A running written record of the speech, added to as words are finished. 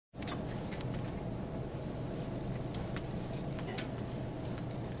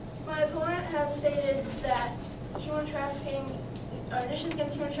has stated that human trafficking, initiatives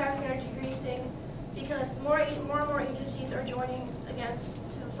against human trafficking are decreasing because more and more agencies are joining to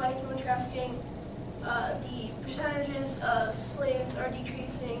fight human trafficking. The percentages of slaves are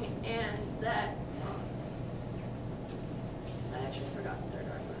decreasing, and that I actually forgot the third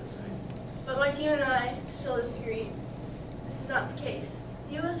argument, I'm sorry. But my team and I still disagree. This is not the case.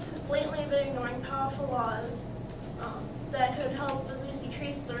 The U.S. has blatantly been ignoring powerful laws that could help at least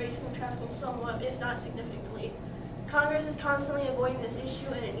decrease the rate of human trafficking somewhat, if not significantly. Congress is constantly avoiding this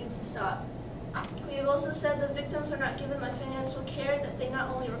issue, and it needs to stop. We have also said that victims are not given the financial care that they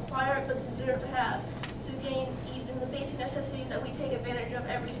not only require but deserve to have to gain even the basic necessities that we take advantage of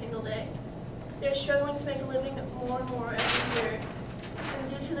every single day. They're struggling to make a living more and more every year, and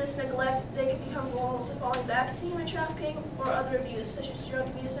due to this neglect, they can become vulnerable to falling back to human trafficking or other abuse, such as drug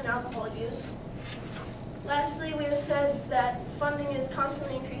abuse and alcohol abuse. Lastly, we have said that funding is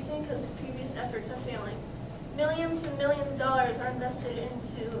constantly increasing because previous efforts are failing. Millions and millions of dollars are invested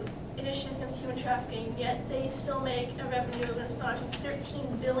into initiatives against human trafficking, yet they still make a revenue of an astonishing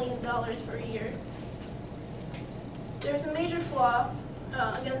 $13 billion per year. There's a major flaw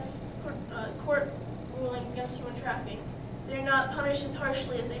against court rulings against human trafficking. They're not punished as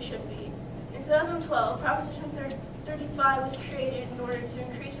harshly as they should be. In 2012, Proposition 35 was created in order to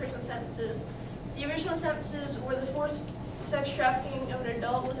increase prison sentences. The original sentences were the forced sex trafficking of an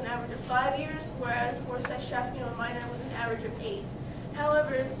adult was an average of 5 years, whereas forced sex trafficking of a minor was an average of 8.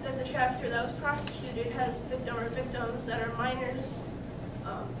 However, if the trafficker that was prosecuted has victims that are minors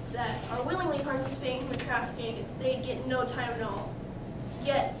that are willingly participating in the trafficking, they get no time at all.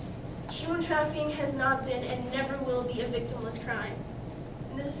 Yet, human trafficking has not been and never will be a victimless crime.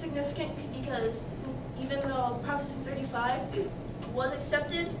 And this is significant because even though Proposition 35 was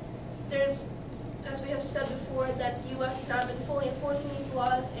accepted, there's, as we have said before, that the U.S. has not been fully enforcing these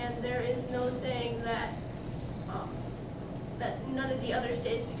laws, and there is no saying that none of the other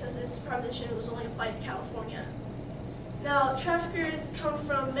states, because this proposition was only applied to California. Now, traffickers come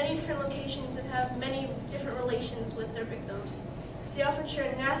from many different locations and have many different relations with their victims. They often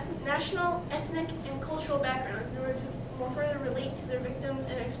share national, ethnic, and cultural backgrounds in order to more further relate to their victims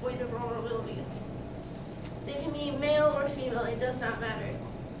and exploit their vulnerabilities. They can be male or female, it does not matter.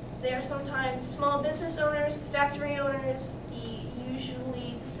 They are sometimes small business owners, factory owners,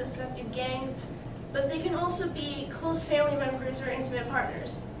 usually suspected gangs, but they can also be close family members or intimate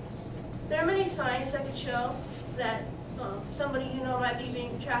partners. There are many signs that could show that somebody you know might be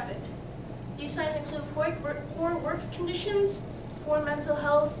being trafficked. These signs include poor work conditions, poor mental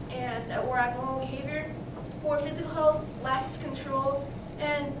health or abnormal behavior, poor physical health, lack of control,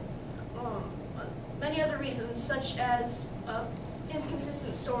 and many other reasons, such as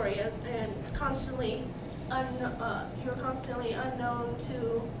inconsistent story and you're constantly unknown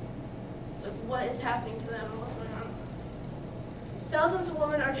to what is happening to them and what's going on. Thousands of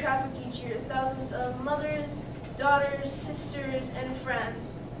women are trafficked each year, thousands of mothers, daughters, sisters, and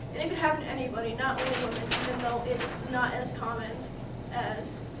friends. And it could happen to anybody, not only women, even though it's not as common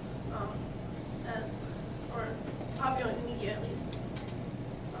as or popular in the media at least.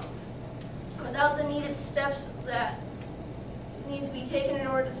 Without the needed steps that need to be taken in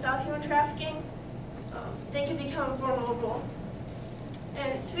order to stop human trafficking, they can become vulnerable.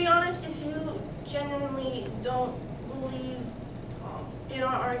 And to be honest, if you genuinely don't believe in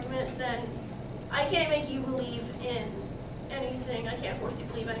our argument, then I can't make you believe in anything. I can't force you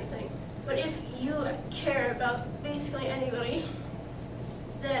to believe anything. But if you care about basically anybody,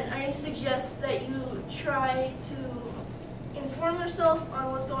 then I suggest that you try to inform yourself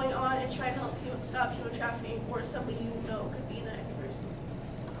on what's going on and try to help you stop human trafficking, or somebody you know could be the next person.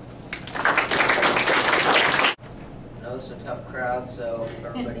 I know it's a tough crowd, so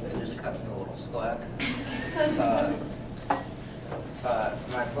everybody can just cut me a little slack.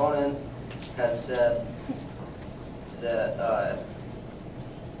 My opponent has said that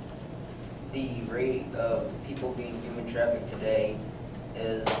the rate of people being human trafficked today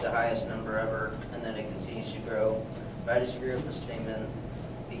is the highest number ever, and that it continues to grow. But I disagree with the statement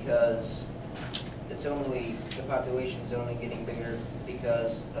because the population is only getting bigger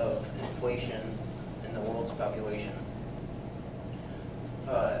because of inflation in the world's population.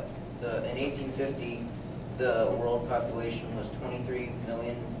 In 1850, the world population was 23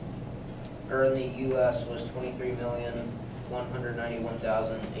 million, or in the U.S. was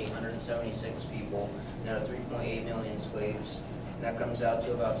 23,191,876 people. There are 3.8 million slaves. That comes out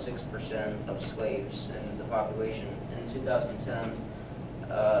to about 6% of slaves in the population. In 2010,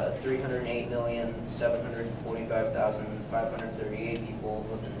 308,745,538 people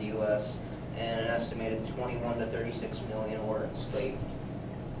lived in the U.S., and an estimated 21 to 36 million were enslaved.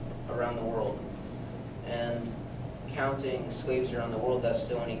 around the world. And counting slaves around the world, that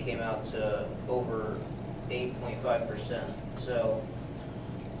still only came out to over 8.5%. So,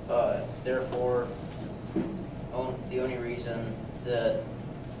 therefore, the only reason that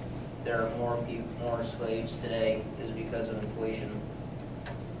there are more slaves today is because of inflation.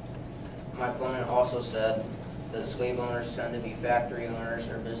 My opponent also said that slave owners tend to be factory owners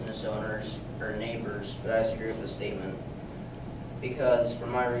or business owners or neighbors, but I disagree with the statement. Because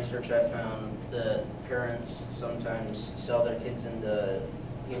from my research, I found that parents sometimes sell their kids into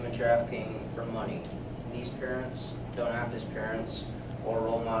human trafficking for money. These parents don't act as parents or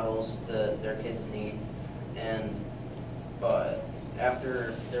role models that their kids need, and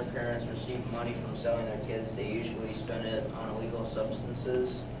after their parents receive money from selling their kids, they usually spend it on illegal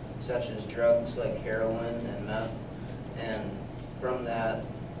substances such as drugs like heroin and meth, and from that,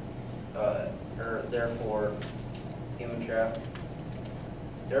 therefore, human trafficking.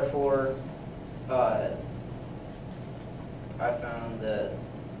 Therefore, I found that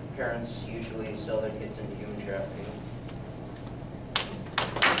parents usually sell their kids into human trafficking.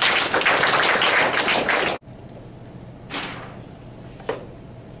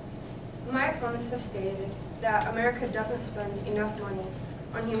 My opponents have stated that America doesn't spend enough money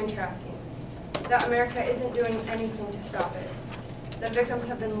on human trafficking, that America isn't doing anything to stop it, that victims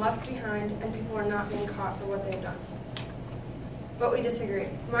have been left behind and people are not being caught for what they've done. But we disagree.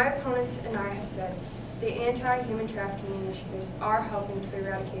 My opponents and I have said the anti-human trafficking initiatives are helping to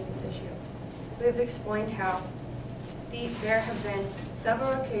eradicate this issue. We have explained how there have been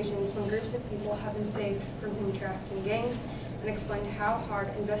several occasions when groups of people have been saved from human trafficking gangs, and explained how hard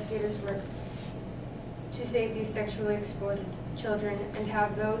investigators work to save these sexually exploited children and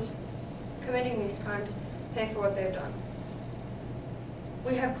have those committing these crimes pay for what they've done.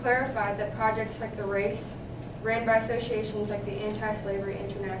 We have clarified that projects like the RACE, ran by associations like the Anti-Slavery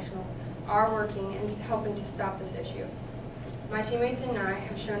International, are working and helping to stop this issue. My teammates and I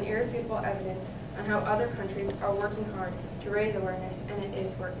have shown irrefutable evidence on how other countries are working hard to raise awareness, and it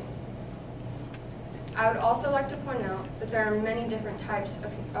is working. I would also like to point out that there are many different types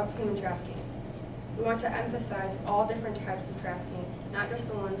of human trafficking. We want to emphasize all different types of trafficking, not just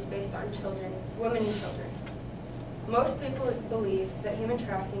the ones based on children, women and children. Most people believe that human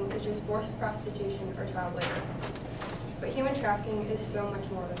trafficking is just forced prostitution or child labor. But human trafficking is so much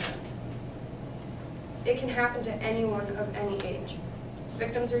more than that. It can happen to anyone of any age.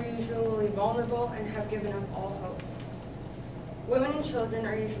 Victims are usually vulnerable and have given up all hope. Women and children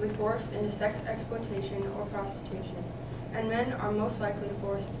are usually forced into sex exploitation or prostitution, and men are most likely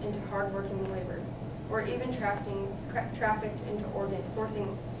forced into hard-working labor, or even trafficked into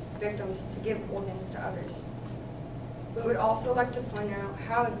forcing victims to give organs to others. We would also like to point out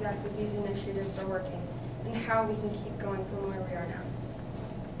how exactly these initiatives are working and how we can keep going from where we are now.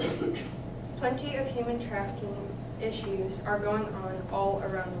 Plenty of human trafficking issues are going on all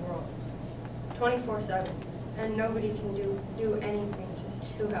around the world, 24/7, and nobody can do anything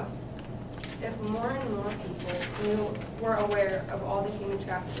to help. If more and more people were aware of all the human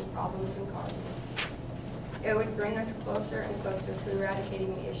trafficking problems and causes, it would bring us closer and closer to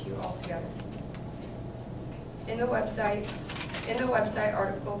eradicating the issue altogether. In the website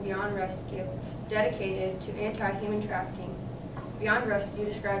article Beyond Rescue, dedicated to anti-human trafficking, Beyond Rescue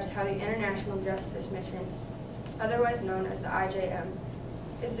describes how the International Justice Mission, otherwise known as the IJM,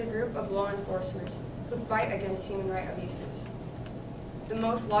 is a group of law enforcers who fight against human rights abuses. The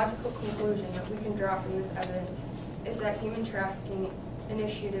most logical conclusion that we can draw from this evidence is that human trafficking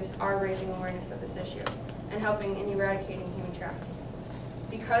initiatives are raising awareness of this issue and helping in eradicating human trafficking.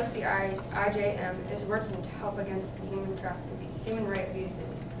 Because the IJM is working to help against human rights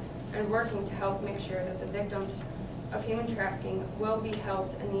abuses and working to help make sure that the victims of human trafficking will be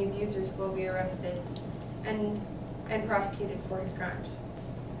helped and the abusers will be arrested and prosecuted for his crimes.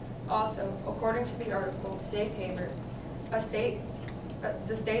 Also, according to the article, Safe Haven,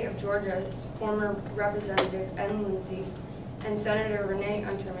 the state of Georgia's former Representative Ed Lindsey and Senator Renee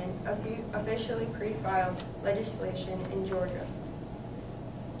Unterman officially pre-filed legislation in Georgia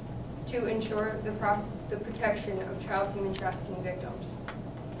to ensure the protection of child human trafficking victims.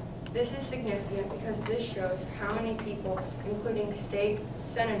 This is significant because this shows how many people, including state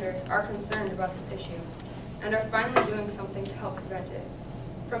senators, are concerned about this issue and are finally doing something to help prevent it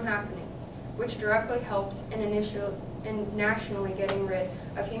from happening, which directly helps in nationally getting rid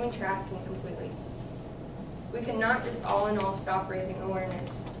of human trafficking completely. We cannot just all in all stop raising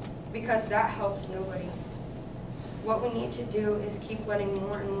awareness, because that helps nobody. What we need to do is keep letting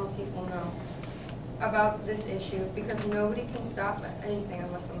more and more people know about this issue, because nobody can stop anything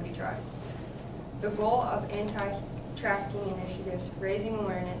unless somebody tries. The goal of anti-trafficking initiatives, raising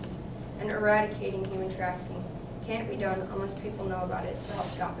awareness, and eradicating human trafficking can't be done unless people know about it to help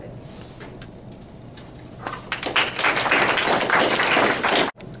stop it.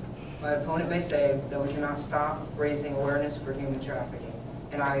 My opponent may say that we cannot stop raising awareness for human trafficking,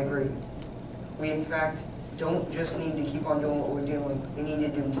 and I agree. We, in fact, don't just need to keep on doing what we're doing, we need to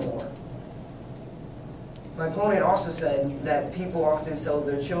do more. My opponent also said that people often sell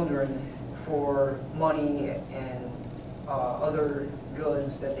their children for money and other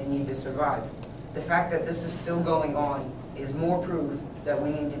goods that they need to survive. The fact that this is still going on is more proof that we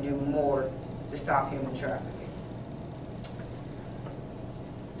need to do more to stop human trafficking.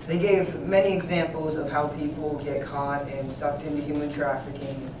 They gave many examples of how people get caught and sucked into human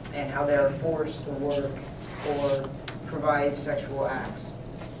trafficking and how they are forced to work or provide sexual acts.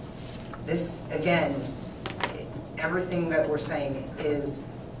 This, again, everything that we're saying is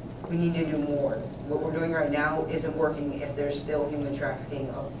we need to do more. What we're doing right now isn't working if there's still human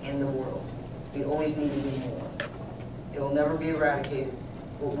trafficking in the world. We always need to do more. It will never be eradicated,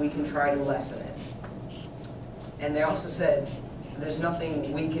 but we can try to lessen it. And they also said there's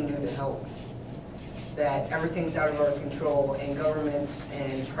nothing we can do to help, that everything's out of our control, and governments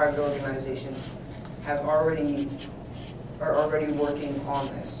and private organizations are already working on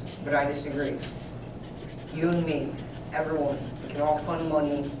this, but I disagree. You and me, everyone, we can all fund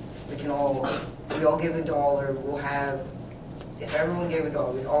money, we all give $1, we'll have, if everyone gave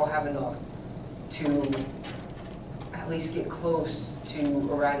 $1, we'd all have enough to at least get close to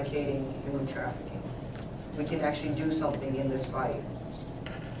eradicating human trafficking. We can actually do something in this fight.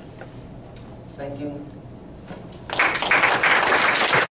 Thank you.